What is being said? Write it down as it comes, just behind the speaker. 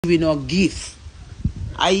give no gift.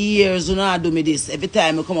 I years you know do me this. Every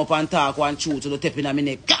time I come up and talk one truth to the tip in a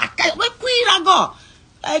minute. Where queen I go?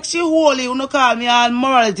 Like she holy, you know call me all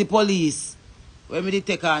morality police. When me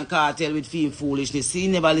take on cartel with film foolishness. He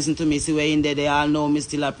never listen to me. See where in there they all know me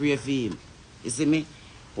still a pray for him. You see me?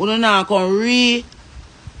 You know now can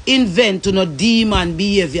reinvent to no demon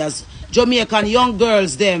behaviors. Jamaican young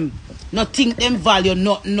girls them not think them value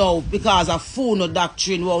not now because of fool no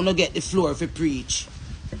doctrine where no get the floor for preach.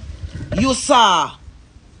 You saw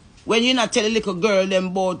when you not tell a little girl them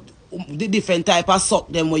about the different type of suck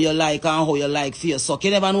them what you like and how you like for your suck.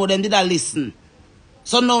 You never know them did I listen.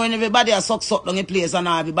 So now when everybody a suck down a place and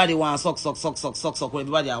everybody want suck,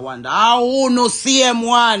 everybody a wonder. How no same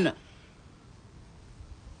one?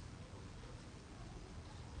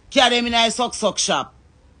 Carry them in a suck shop.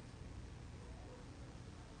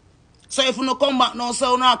 So if you no come back now,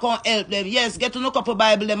 so you not come help them. Yes, get to no couple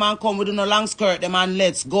Bible them and come with no long skirt them and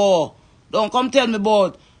let's go. Don't come tell me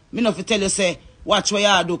about me not to tell you say watch what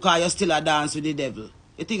you do cause you still a dance with the devil.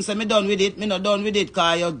 You think say me done with it? Me not done with it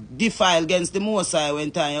cause you defile against the Most High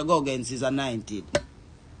when time you go against is anointed.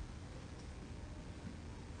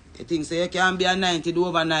 You think say you can be anointed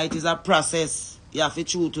overnight is a process. You have to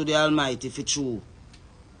true to the Almighty for true.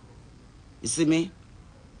 You see me?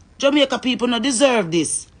 Jamaica people no deserve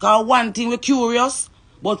this. Because one thing we curious,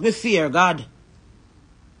 but we fear God.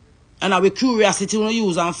 And our curiosity we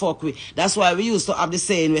use and fuck with. That's why we used to have the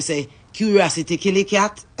saying we say, curiosity kill a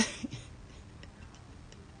cat.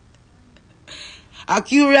 A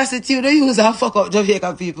curiosity we use and fuck up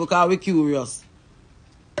Jamaica people because we curious.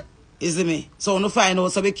 You see me? So we find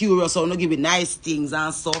out so we curious, so we give it nice things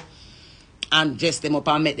and so. And dress them up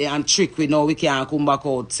and make them and trick we know we can't come back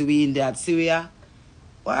out. See we in that. See we are.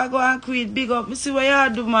 Why go and quit big up? Me see what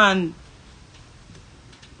you do, man.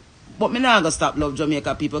 But me not gonna stop love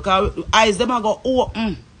Jamaica people because eyes them are go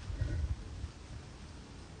open.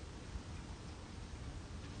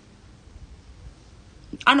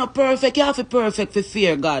 I'm not perfect. You have to perfect for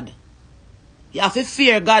fear God. You have to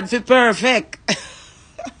fear God for perfect.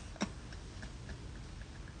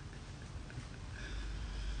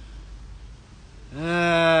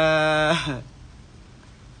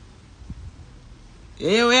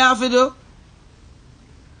 Yeah, we have to do.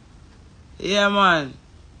 Yeah, man.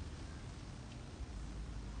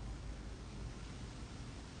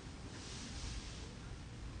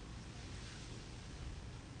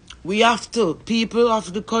 We have to. People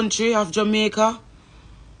of the country of Jamaica,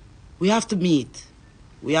 we have to meet.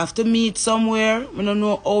 We have to meet somewhere. We don't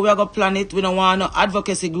know how we are going to plan it. We don't want no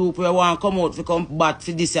advocacy group. We want to come out to come bat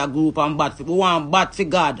for this group and bat for. We want bat for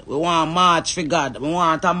God. We want march for God. We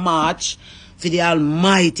want a march for the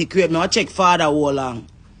Almighty Creator. I check Father Wolang.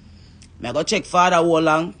 I go check Father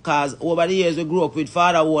Wolang because over the years we grew up with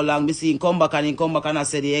Father Wolang. We see him come back and I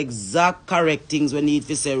say the exact correct things we need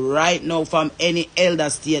to say right now from any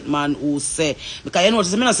elder statement who say. Because you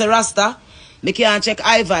notice, I not say Rasta. I can't check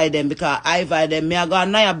Ivy them because Ivy them, I go a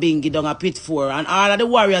Naya Bingi down a pit 4 and all of the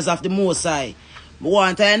warriors of the Most High. I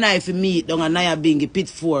want a knife to meet down a Naya Bingi pit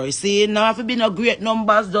 4. You see, now if it be no great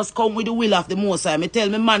numbers, just come with the will of the Most High. I tell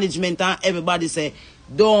me management and everybody say,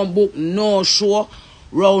 don't book no show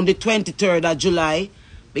round the 23rd of July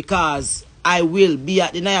because I will be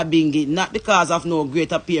at the Naya Bingi, not because of no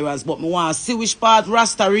great appearance, but I want to see which part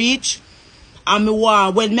Rasta reach. And me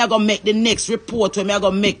want, when me gonna make the next report when me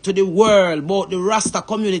gonna make to the world about the Rasta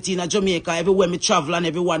community in Jamaica, everywhere me travel and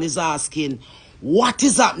everyone is asking, what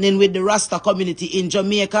is happening with the Rasta community in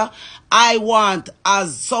Jamaica? I want,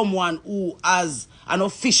 as someone who has an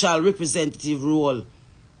official representative role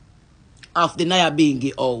of the Naya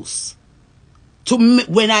Bingi house,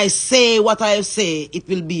 when I say what I say, it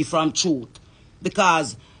will be from truth.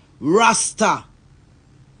 Because Rasta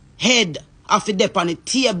head of the dep on the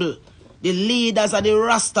table, the leaders of the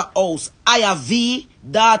Rasta house, Ivy,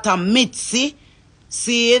 Data Mitzi,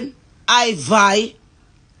 seeing Ivy,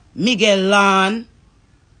 Miguel Lan,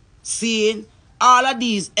 seeing all of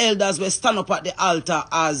these elders will stand up at the altar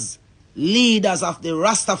as leaders of the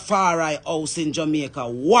Rastafari house in Jamaica.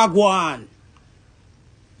 Wagwan.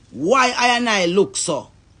 Why I and I look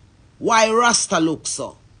so? Why Rasta look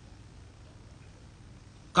so?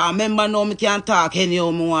 Because remember now I can't talk anyhow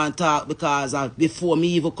I want to talk because before me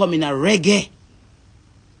even come in a reggae.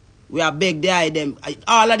 We are beg the eye them.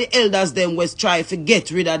 All of the elders them was try to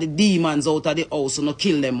get rid of the demons out of the house and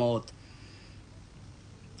kill them out.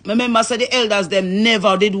 Remember say the elders them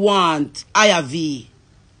never did want IRV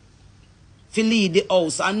to lead the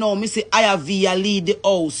house. And now me say IRV lead the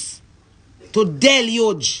house to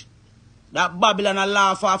deluge That Babylon a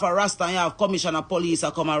laugh off a Rasta and you have commissioner police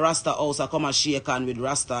a come a Rasta house a come a shake hand with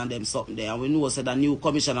Rasta and them something there. And we know said the new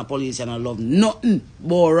commissioner police and I love nothing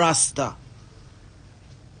but Rasta.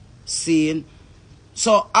 Seeing?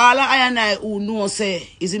 So all I and I who know say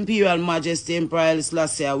His Imperial Majesty Emperor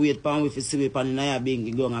Selassie wait pan with see pan in a being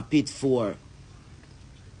going a pit 4.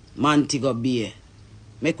 Montego Bay.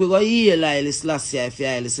 Make we go hear like Selassie if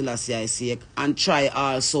you Selassie sake and try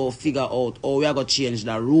also figure out how we are going to change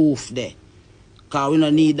the roof there. Because we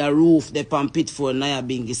don't need the roof there pan pit 4 Naya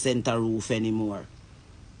Bingi center roof anymore.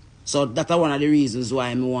 So that's one of the reasons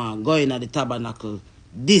why I want go in at the tabernacle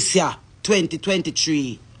this year,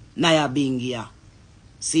 2023, Naya Bingi here.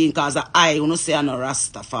 Seeing cause I want to say I'm a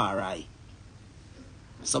Rastafari.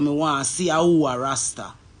 So me want to see who a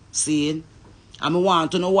Rasta. Seeing? And I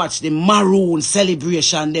want to know watch the Maroon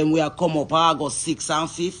celebration them we are come up August 6th and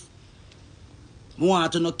 5th. I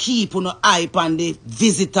want to know keep on the hype on the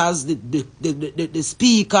visitors, the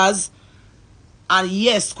speakers. And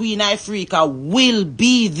yes, Queen Ifrica will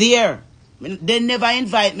be there. They never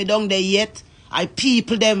invite me down there yet. I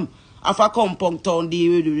people them of a compound town they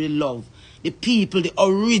really love. The people, the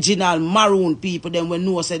original Maroon people, them when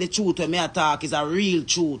know say the truth when me attack is a real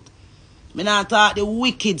truth. Me not talk the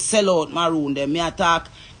wicked sellout Maroon them. Me attack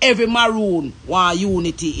every Maroon want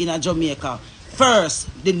unity in a Jamaica.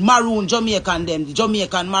 First, the Maroon Jamaican them, the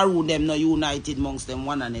Jamaican Maroon them not united amongst them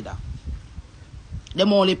one another.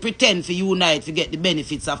 Them only pretend to unite to get the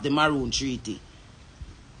benefits of the Maroon Treaty.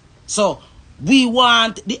 So, we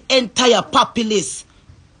want the entire populace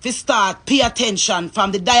to start pay attention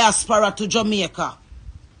from the diaspora to Jamaica.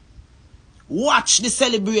 Watch the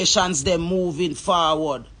celebrations them moving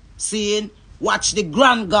forward. Seeing? Watch the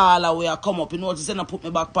grand gala where I come up. You know what you say? I put me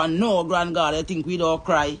back on no grand gala. I think we don't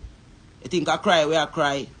cry. I think I cry where I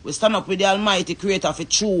cry. We stand up with the Almighty Creator of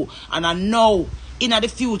it true. And I know in the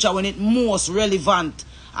future when it's most relevant,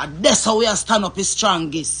 and that's how we stand up is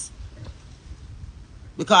strongest.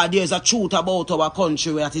 Because there's a truth about our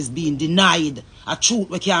country where it is being denied. A truth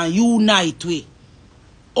we can unite with.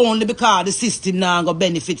 Only because the system now going to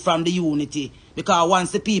benefit from the unity. Because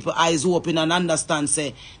once the people eyes open and understand,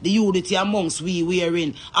 say, the unity amongst we are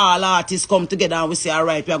in, all artists come together and we say, all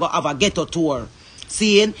right, we are going to have a ghetto tour.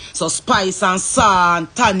 Seeing? So Spice and Sa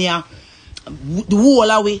and Tanya, the whole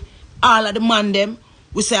of we, all of the man them,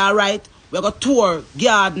 we say, all right, we are going to tour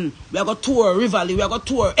Garden, we are going to tour Rivoli, we are going to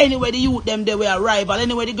tour anywhere the youth them they were arrival,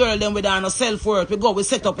 anywhere the girl them with no self-worth, we go, we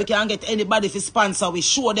set up, we can't get anybody to sponsor, we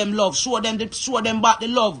show them love, show them back the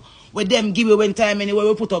love. With them give when time anyway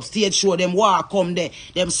we put up stage show them walk come there,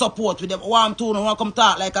 them support with them want to no want come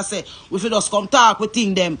talk like I say, we feel just come talk with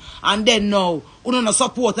them and then now we don't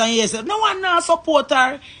support and he say no one now support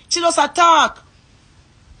her, she just attack.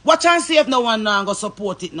 Watch and see if no one now go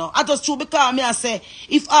support it now. I just true because me I say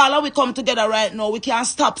if all of we come together right now we can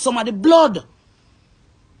stop some of the blood.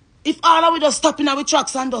 If all of we just stop in our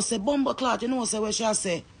tracks and just say bumbo clot, you know say what she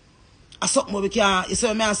say. I something we can you see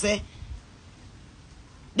what me I say.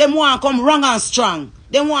 Them want come wrong and strong.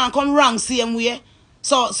 Them want come wrong same way.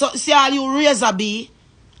 So see all you Razor B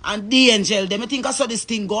and the angel, them I think I saw this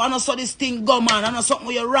thing go. I know saw this thing go, man. I know something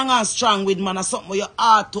where you're wrong and strong with, man. I something where you're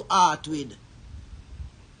heart to heart with.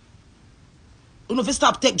 You know if you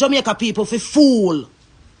stop take Jamaica people for fool.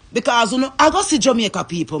 Because you know I go see Jamaica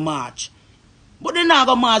people march. But they not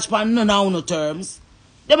go march for none of no terms.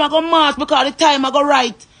 Them are go march because the time I go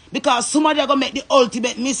right. Because somebody are gonna make the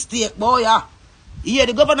ultimate mistake, boy, yeah. Yeah,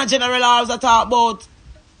 the Governor General also talk about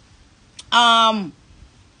I'm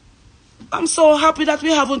so happy that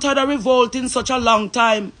we haven't had a revolt in such a long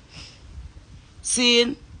time.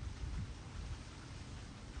 Seeing?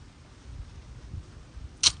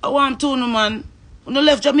 I want to know, man. We don't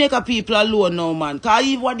left Jamaica people alone now, man. Because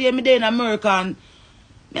even what they in America and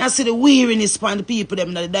I see the weariness from the people them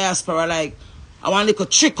in the diaspora, like I want little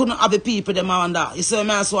trick on other people them around that. You see me,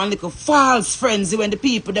 I want little false frenzy when the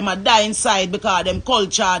people them are die inside because them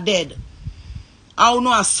culture are dead. I don't know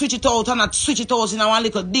I switch it out and not switch it out in a one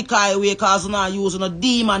little dick eye way because I'm not using a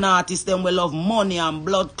demon artist them will love money and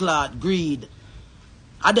blood clot, greed.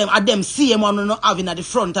 At them see them one not having at the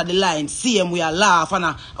front of the line, see them we are laugh and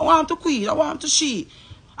I want to quit, I want to she.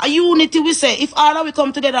 A unity we say, if all of we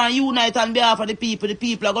come together and unite on behalf of the people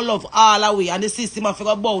are gonna love all of we and the system have to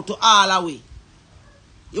go bow to all of we.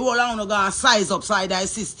 You all want to go and size up side that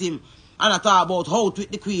system and I talk about out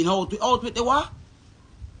with the queen, out with the what?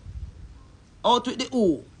 Out with the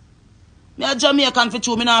who? Me a Jamaican for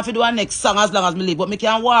true, me not have to do a next song as long as me live, but me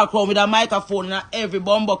can walk around with a microphone in every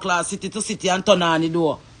bumbo class, city to city and turn on the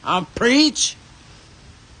door and preach.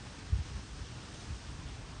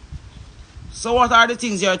 So what are the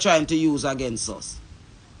things you're trying to use against us?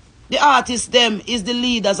 The artists them is the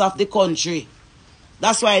leaders of the country.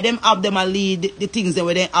 That's why them have them a lead the things that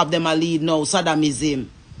we then have them a lead now. Saddamism.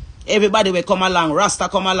 Everybody will come along. Rasta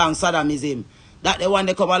come along. Saddamism. That the one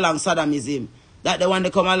they come along. Saddamism. That the one they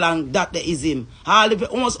come along. That the ism.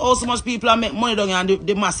 Almost all so much people are make money down and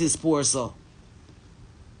the masses poor so.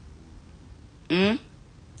 And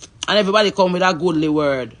everybody come with a goodly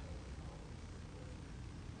word.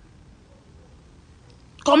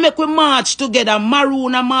 Come make we march together.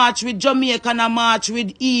 Maroon a march with Jamaican a march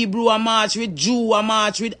with Hebrew a march with Jew a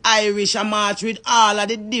march with Irish a march with all of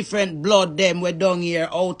the different blood them we down here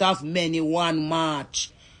out of many one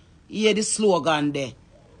march. Hear the slogan there.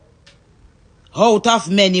 Out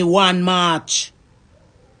of many one march.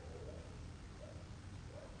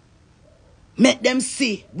 Make them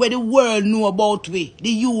see where the world know about we.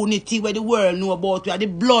 The unity where the world know about we. The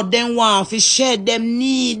blood them want to shed. Them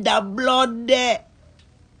need the blood there.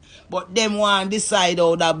 But them want to decide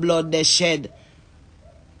how that blood they shed.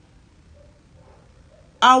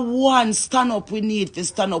 And one stand up we need to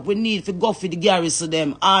stand up. We need to go for the garrison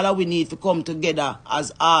them. All that we need to come together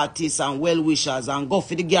as artists and well-wishers and go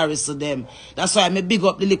for the garrison them. That's why I big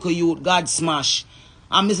up the little youth, God smash.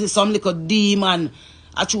 And I see some little demon.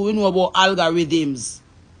 Actually, we know about algorithms.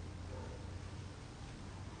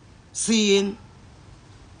 Seeing?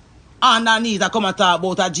 Underneath, I come and talk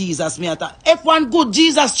about a Jesus. If one good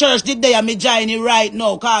Jesus church did they, me join it right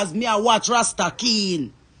now. Because me I watch Rasta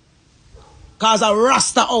keen. Because a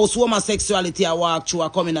Rasta house homosexuality I walk through, I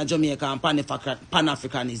come in a Jamaica and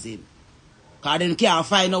Pan-Africanism. Because they can't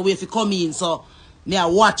find a way to come in. So, me I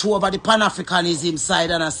watch over the Pan-Africanism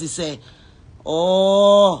side and I say,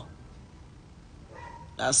 oh,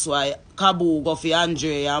 that's why Kabu go for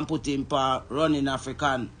Andre and put him for running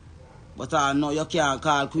African. But I know you can't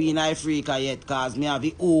call Queen Ifrica yet because me have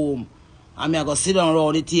it home. And me I go sit down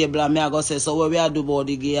around the table and me I go say, so what we are do about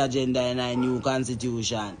the gay agenda in our new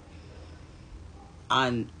constitution?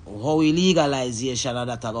 And how we legalization of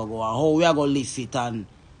that I go and how we are going to live it and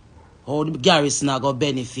how the garrison are going to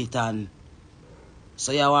benefit and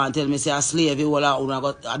so you want to tell me say a slave you will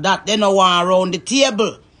that they don't want around the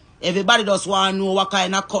table. Everybody just want to know what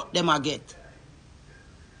kind of cut them I get.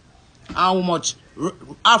 And how much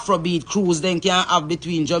Afrobeat cruise then can have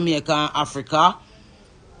between Jamaica and Africa.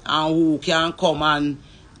 And who can come and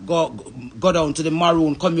go down to the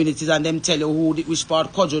maroon communities and them tell you which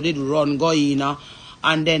part Kojo did run go in.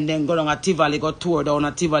 And then go down at Tivoli, go tour down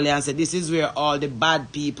at Tivoli and say this is where all the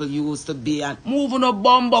bad people used to be. And moving up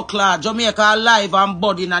bombo clad, Jamaica alive and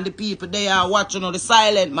budding and the people they are watching the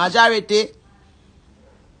silent majority.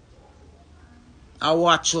 I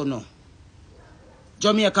watch you know.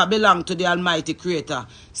 Jamaica belong to the Almighty Creator.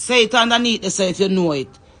 Say it underneath say if you know it.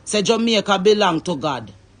 Say Jamaica belong to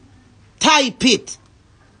God. Type it.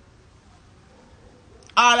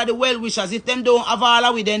 All of the well-wishers, if them don't have all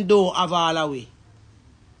of we, then don't have all of we.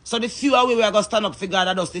 So the fewer we are going to stand up for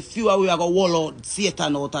God, that's the fewer we are going to wall out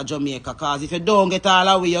Satan out of Jamaica. Because if you don't get all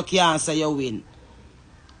of we, you can't say you win.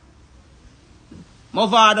 My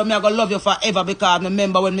father, me I gonna love you forever because I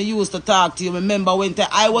remember when me used to talk to you. Remember when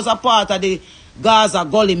I was a part of the Gaza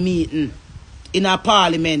Gully meeting in a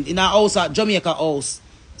parliament, in a house at Jamaica House.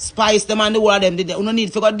 Spice them and the whole of them did that. You don't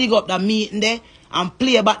need to go dig up the meeting there and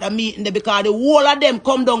play about the meeting there because the whole of them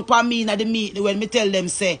come down for me in the meeting when me tell them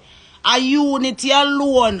say, a unity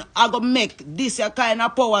alone I go make this kind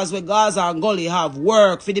of powers where Gaza and Gully have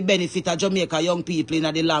work for the benefit of Jamaica young people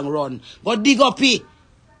in the long run. Go dig up it.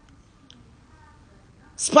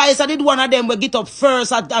 Spice, I did one of them we get up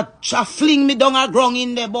first. I fling me down a ground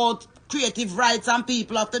in there about creative rights and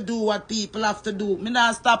people have to do what people have to do. Me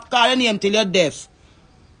not stop calling your name till you're deaf.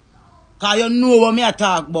 Because you know what me I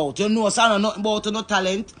talk about. You know so I don't know nothing about no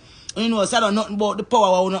talent. You know so I don't know nothing about the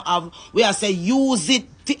power we don't have. We are say use it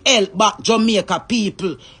to help back Jamaica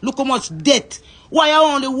people. Look how much debt. Why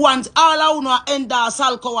are only ones all I endorse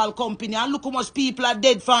alcohol company and look how much people are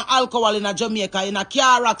dead from alcohol in a Jamaica, in a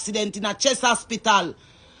car accident, in a chest hospital.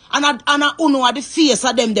 And I uno the face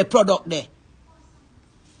of them the product there.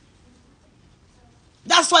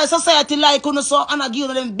 That's why society like uno so and I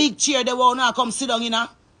give them big cheer they want to come sit down in. If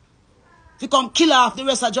you come kill off the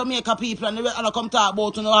rest of Jamaica people and the rest and come talk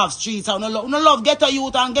about uno have streets and uno love get a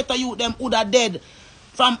youth and get a youth them who are dead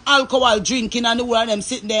from alcohol drinking and the whole of them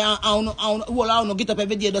sitting there and uno get up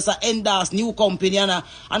every day just a endorse new company and I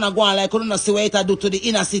go on like uno see what it do to the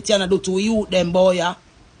inner city and I do to youth them boy yeah.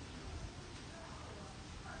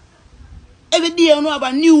 Every day you have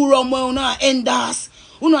a new rum where you endorse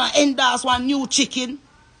one new chicken.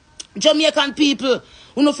 Jamaican people,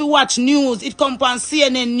 You know if you watch news, it come on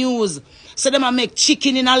CNN news. So them a make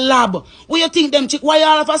chicken in a lab. What you think them chicken? Why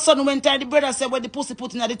all of a sudden when the brother said where the pussy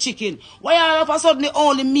put in the chicken? Why all of a sudden the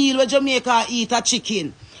only meal where Jamaica eat a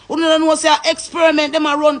chicken? You don't know say a experiment them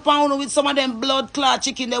a run pound with some of them blood clot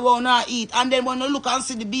chicken they wanna eat. And then when you look and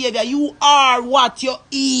see the behavior, you are what you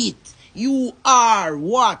eat. You are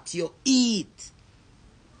what you eat.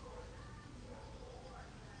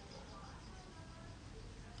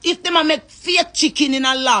 If them a make fake chicken in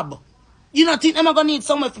a lab, you don't think them a gonna need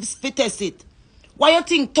someone to test it? Why you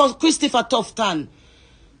think Christopher Tufton,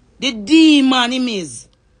 the demon him is,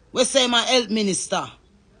 we say my health minister,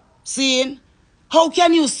 seeing? How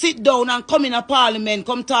can you sit down and come in a parliament,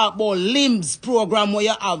 come talk about limbs program where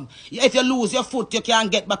you have? If you lose your foot, you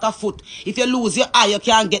can't get back a foot. If you lose your eye, you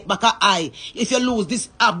can't get back a eye. If you lose this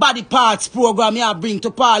body parts program you bring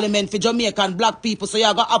to parliament for Jamaican black people, so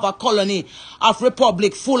you got to have a colony of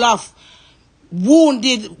republic full of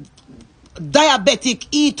wounded, diabetic,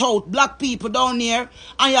 eat out black people down here,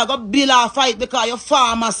 and you got to build a fight because your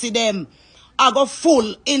pharmacy them I go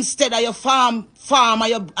full instead of your farm,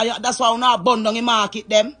 that's why we not bun down the market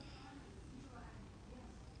them.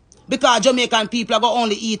 Because Jamaican people are going to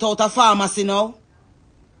only eat out of pharmacy now.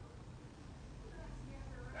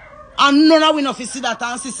 And none of we know if you see that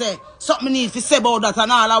and say, something need to say about that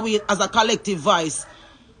and all of we as a collective voice.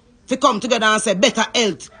 To come together and say better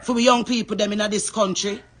health for the young people them in this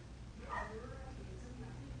country.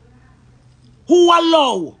 Who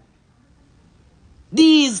allow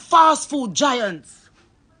these fast food giants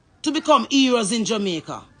to become heroes in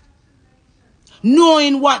Jamaica,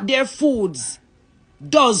 knowing what their foods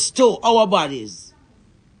does to our bodies?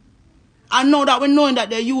 And now that we're knowing that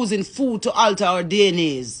they're using food to alter our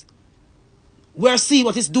DNAs, we're seeing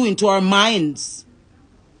what it's doing to our minds.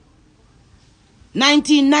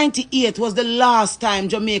 1998 was the last time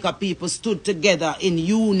Jamaica people stood together in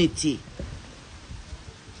unity.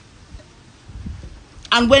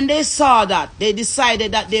 And when they saw that, they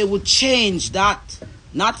decided that they would change that.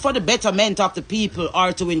 Not for the betterment of the people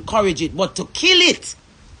or to encourage it, but to kill it.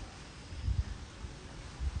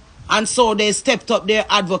 And so they stepped up their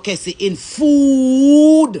advocacy in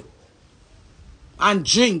food and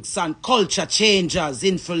drinks and culture changers,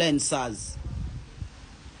 influencers.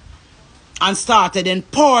 And started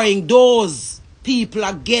empowering those people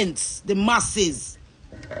against the masses.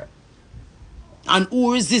 And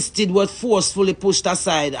who resisted were forcefully pushed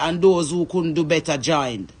aside, and those who couldn't do better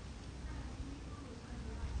joined.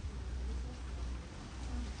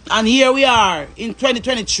 And here we are in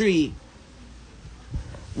 2023,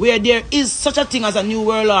 where there is such a thing as a new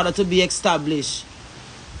world order to be established.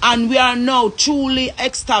 And we are now truly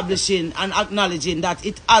establishing and acknowledging that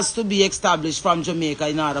it has to be established from Jamaica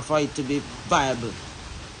in order for it to be viable.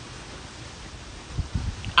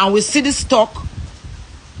 And we see the stock.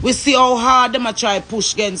 We see how hard them are trying to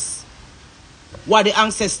push against what the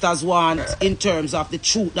ancestors want in terms of the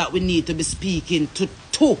truth that we need to be speaking to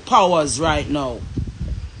two powers right now.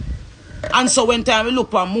 And so when time we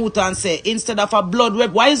look at Muta and say, instead of a blood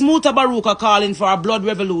revolution, why is Muta Baruka calling for a blood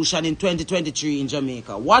revolution in 2023 in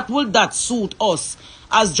Jamaica? What will that suit us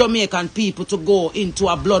as Jamaican people to go into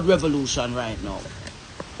a blood revolution right now?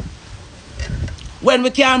 When we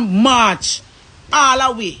can march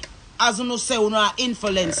all the way, as you know, say we are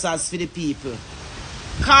influencers for the people.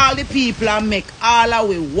 Call the people and make all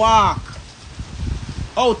the way walk.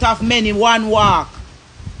 Out of many, one walk.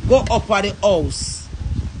 Go up at the house.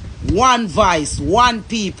 One voice, one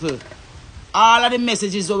people. All of the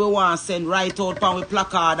messages that we want to send right out on we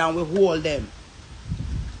placard and we hold them.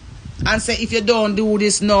 And say, if you don't do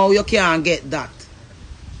this now, you can't get that.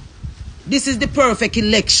 This is the perfect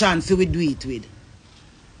election for we do it with.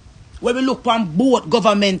 When we look on both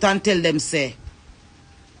government and tell them, say,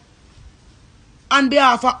 on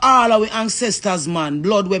behalf of all our ancestors, man,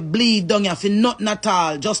 blood will bleed down here for nothing at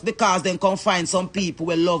all, just because they can find some people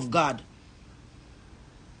who love God.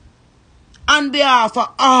 On behalf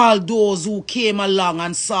of all those who came along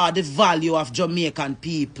and saw the value of Jamaican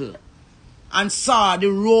people, and saw the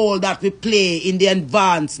role that we play in the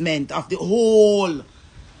advancement of the whole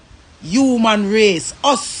human race,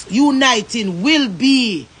 us uniting will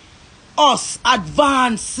be us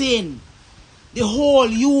advancing the whole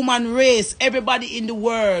human race. Everybody in the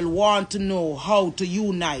world want to know how to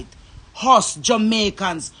unite. Us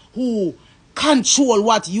Jamaicans who control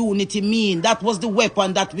what unity mean. That was the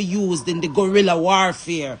weapon that we used in the guerrilla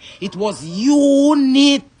warfare. It was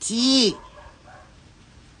unity.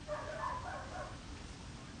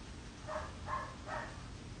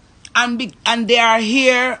 And they are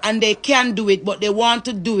here and they can do it, but they want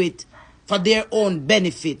to do it for their own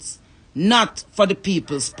benefits, not for the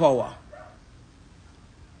people's power.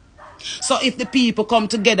 So if the people come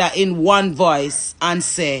together in one voice and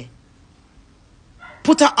say,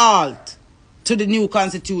 put a halt to the new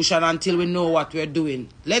constitution until we know what we're doing.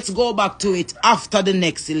 Let's go back to it after the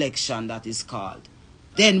next election that is called.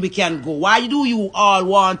 Then we can go. Why do you all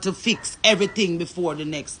want to fix everything before the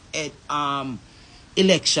next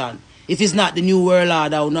election? If it's not the new world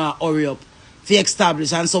order, or not hurry up to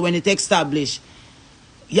establish. And so when it established,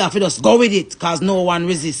 you have to just go with it because no one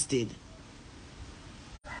resisted.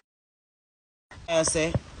 I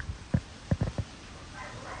say,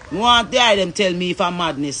 I want them tell me if I'm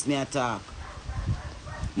madness me attack.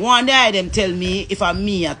 I want them tell me if I'm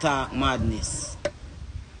me attack madness.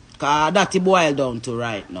 Because that's boiled down to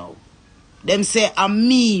right now. Them say I'm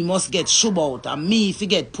me must get shub out and me if you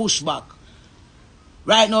get pushed back.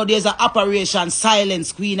 Right now there's an operation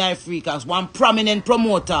silence Queen ifrica. One prominent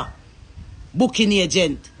promoter, booking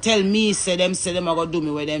agent, tell me say them are going to do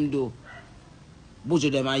me what them do.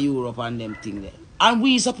 Bujo them and Europe and them thing there. And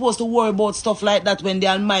we supposed to worry about stuff like that when the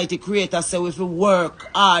Almighty Creator say if we work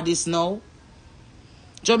hard this now.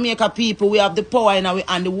 Jamaica people, we have the power in our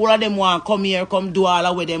and the whole of them want come here, come do all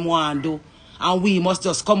of what them want to do. And we must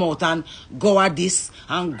just come out and go at this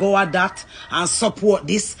and go at that and support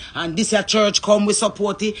this. And this here church come, we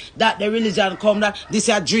support it. That the religion come, that this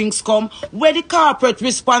here drinks come. Where the corporate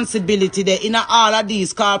responsibility there in all of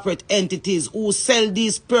these corporate entities who sell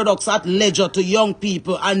these products at leisure to young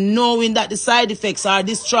people and knowing that the side effects are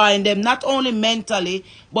destroying them, not only mentally,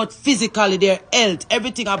 but physically, their health,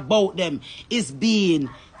 everything about them is being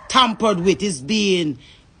tampered with, is being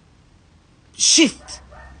shifted.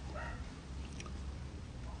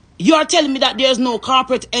 You are telling me that there's no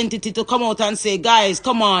corporate entity to come out and say, guys,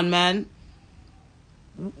 come on, man.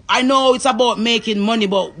 I know it's about making money,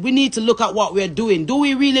 but we need to look at what we're doing. Do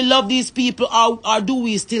we really love these people or do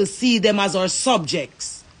we still see them as our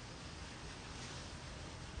subjects?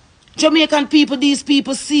 Jamaican people, these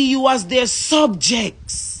people see you as their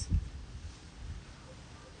subjects.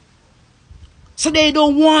 So they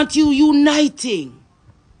don't want you uniting.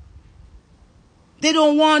 They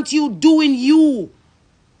don't want you doing you.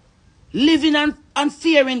 Living and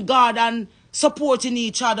fearing God and supporting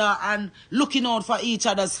each other and looking out for each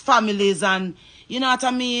other's families and, you know what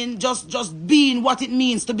I mean, just being what it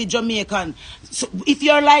means to be Jamaican. So if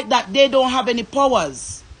you're like that, they don't have any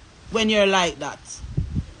powers when you're like that.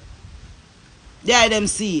 They them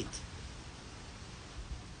see it.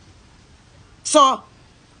 So,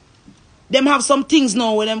 them have some things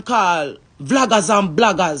now with them call vloggers and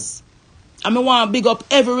bloggers. And I want to big up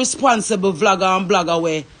every responsible vlogger and blogger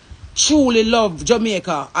where truly love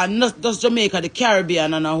Jamaica and not just Jamaica, the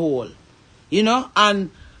Caribbean and a whole. You know? And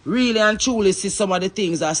really and truly see some of the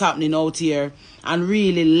things that's happening out here and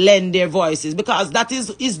really lend their voices. Because that is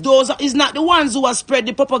not the ones who have spread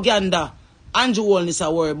the propaganda Andrew Holness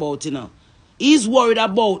are worried about, you know. He's worried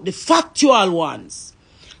about the factual ones.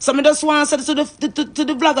 So I just want to say to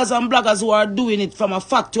the vloggers and bloggers who are doing it from a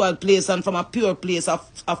factual place and from a pure place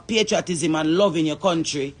of patriotism and loving your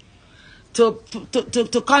country.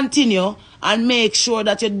 To continue and make sure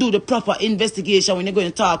that you do the proper investigation when you're going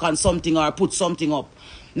to talk on something or put something up.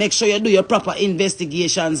 Make sure you do your proper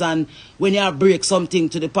investigations and when you break something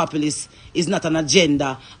to the populace, it's not an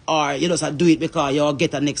agenda or you just do it because you'll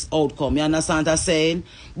get a next outcome. You understand what I'm saying?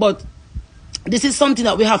 But this is something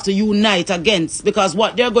that we have to unite against because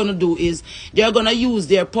what they're going to do is they're going to use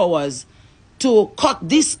their powers to cut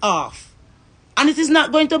this off. And it is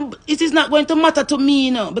not going to matter to me,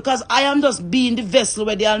 you know, because I am just being the vessel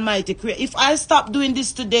where the Almighty created. If I stop doing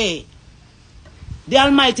this today, the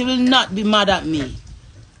Almighty will not be mad at me.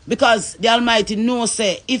 Because the Almighty knows,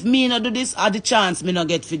 say, if me not do this, I have the chance me not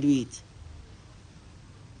get to do it.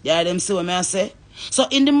 You hear them see what I say? So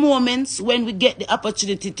in the moments when we get the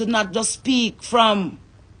opportunity to not just speak from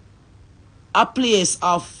a place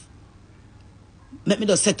of, let me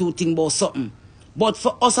just say two things about something, but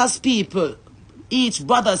for us as people, each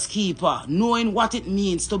brother's keeper, knowing what it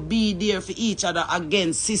means to be there for each other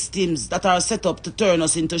against systems that are set up to turn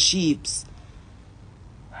us into sheeps.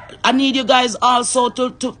 I need you guys also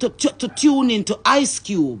to tune into Ice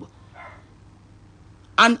Cube.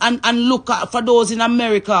 And look at, for those in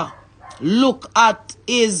America, look at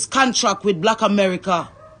his contract with Black America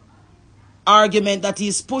argument that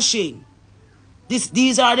he's pushing.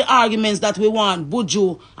 These are the arguments that we want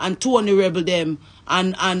Buju and Tony Rebel them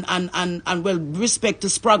and well, respect to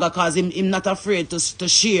Spraga because him not afraid to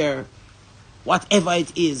share whatever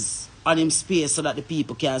it is on him space so that the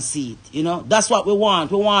people can see it. You know, that's what we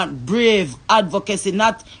want. We want brave advocacy,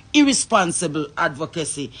 not irresponsible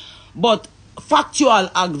advocacy, but factual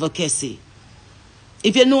advocacy.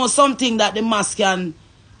 If you know something that the mass can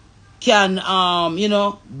can, you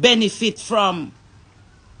know, benefit from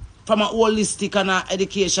a holistic and a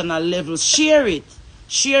educational level. Share it.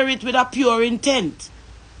 Share it with a pure intent.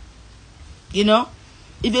 You know,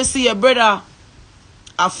 if you see your brother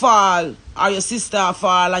a fall or your sister a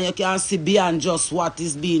fall and you can see beyond just what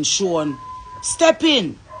is being shown, step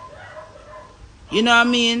in. You know what I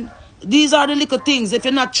mean? These are the little things. If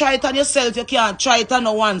you're not try it on yourself, you can't try it on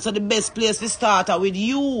no one. So the best place to start are with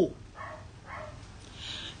you.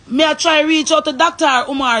 Me I try reach out to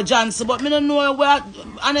Dr. Umar Johnson, but me don't know where.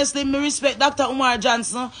 Honestly, me respect Dr. Umar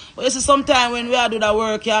Johnson. But you see, sometimes when we are do that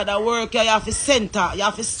work, you have to center. You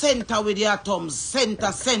have to center with the atoms.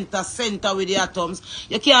 Center with the atoms.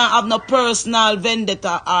 You can't have no personal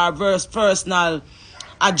vendetta or personal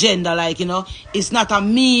agenda, like, you know. It's not a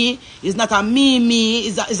me. It's not a me.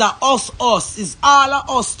 It's a us. It's all of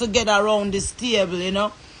us together around this table, you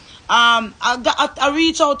know. I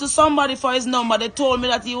reached out to somebody for his number. They told me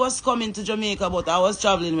that he was coming to Jamaica, but I was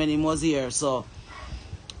traveling when he was here. So,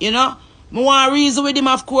 you know, I want to reason with him,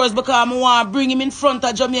 of course, because I want to bring him in front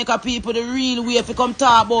of Jamaica people the real way if he come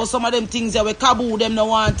talk about some of them things that we Kabu them no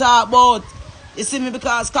want to talk about. You see me,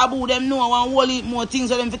 because Kabu them know I want whole heap more things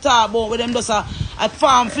for them to talk about, with them just a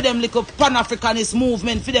farm for them little Pan-Africanist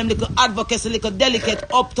movement, for them little advocacy, little delicate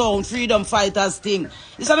uptown freedom fighters thing.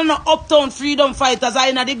 It's not no uptown freedom fighters,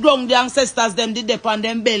 I know the ground the ancestors them did dip on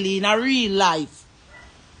them belly in a real life.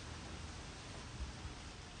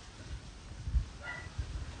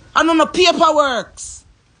 I know no paperworks.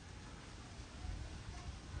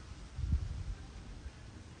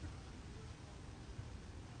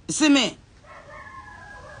 You see me?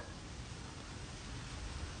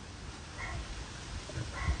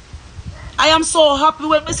 I am so happy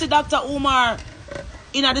when we see Dr. Umar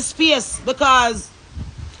in the space, because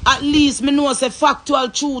at least me know it's a factual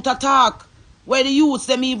truth attack where the youths,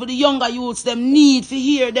 them even the younger youths, them need to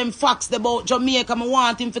hear them facts about Jamaica. I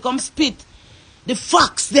want him to come spit the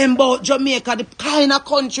facts them about Jamaica, the kind of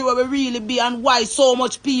country where we really be, and why so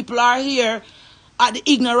much people are here at the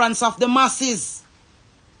ignorance of the masses.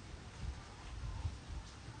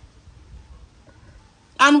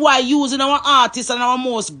 And why using our artists and our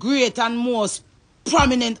most great and most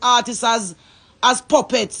prominent artists as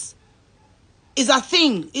puppets is a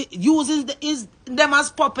thing. Using them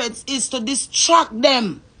as puppets is to distract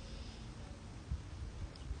them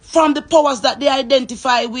from the powers that they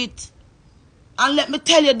identify with. And let me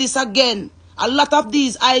tell you this again. A lot of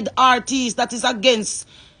these artists that is against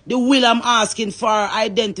the will I'm asking for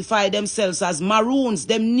identify themselves as maroons.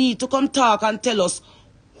 Them need to come talk and tell us,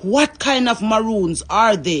 what kind of maroons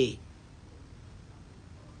are they?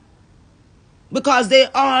 Because they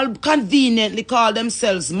all conveniently call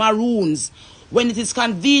themselves maroons when it is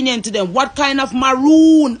convenient to them. What kind of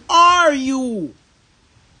maroon are you?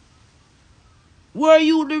 Were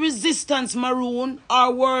you the resistance maroon,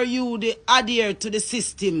 or were you the adhere to the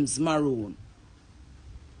systems maroon?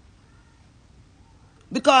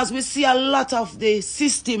 Because we see a lot of the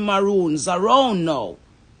system maroons around now.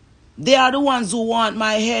 They are the ones who want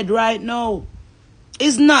my head right now.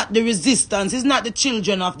 It's not the resistance. It's not the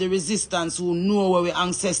children of the resistance who know where our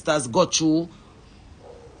ancestors got through.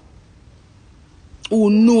 Who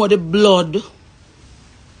know the blood.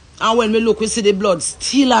 And when we look, we see the blood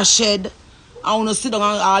still a shed. And when you sit down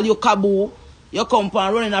and all your Kabu, you come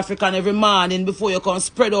and running African every morning before you come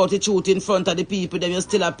spread out the truth in front of the people. Then you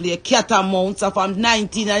still a play cat and mounts. So from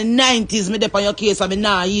 1990s, me dep on your case and me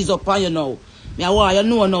nah ease up on you now. Me I want you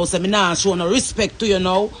know now, so me nah show no respect to you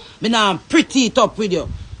now. Me nah pretty it up with you.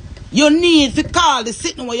 You need to call the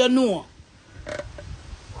sitting where you know.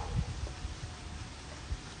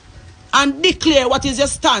 And declare what is your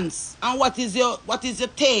stance and what is your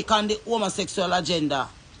take on the homosexual agenda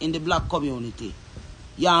in the black community.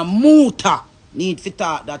 Your muta need to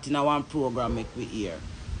talk that in our program make we hear.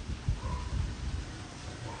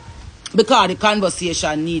 Because the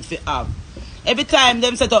conversation need to have. Every time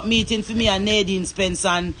them set up meeting for me and Nadine Spence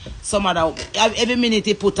and some other, every minute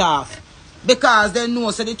they put off. Because they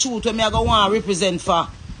know so the truth when me I go want to represent for.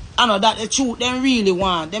 I know that the truth them really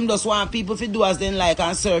want. Them just want people to do as they like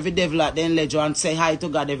and serve the devil at their ledger and say hi to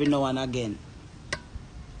God every now and again.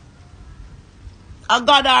 A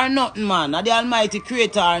God or nothing, man. A the Almighty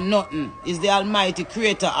Creator or nothing. Is the Almighty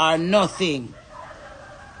Creator or nothing.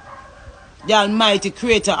 The Almighty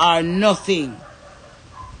Creator or nothing.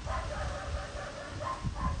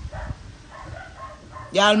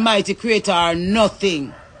 The Almighty Creator are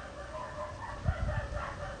nothing.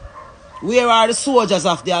 Where are the soldiers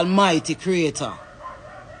of the Almighty Creator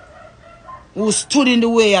who stood in the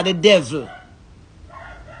way of the devil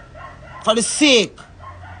for the sake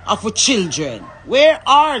of our children? Where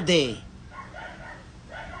are they?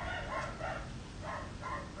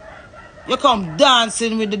 You come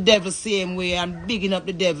dancing with the devil same way and bigging up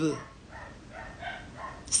the devil.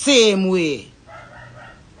 Same way.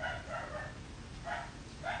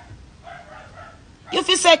 If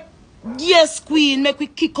you say, yes, queen, make we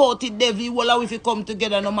kick out the devil, well, if you come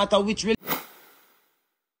together, no matter which religion.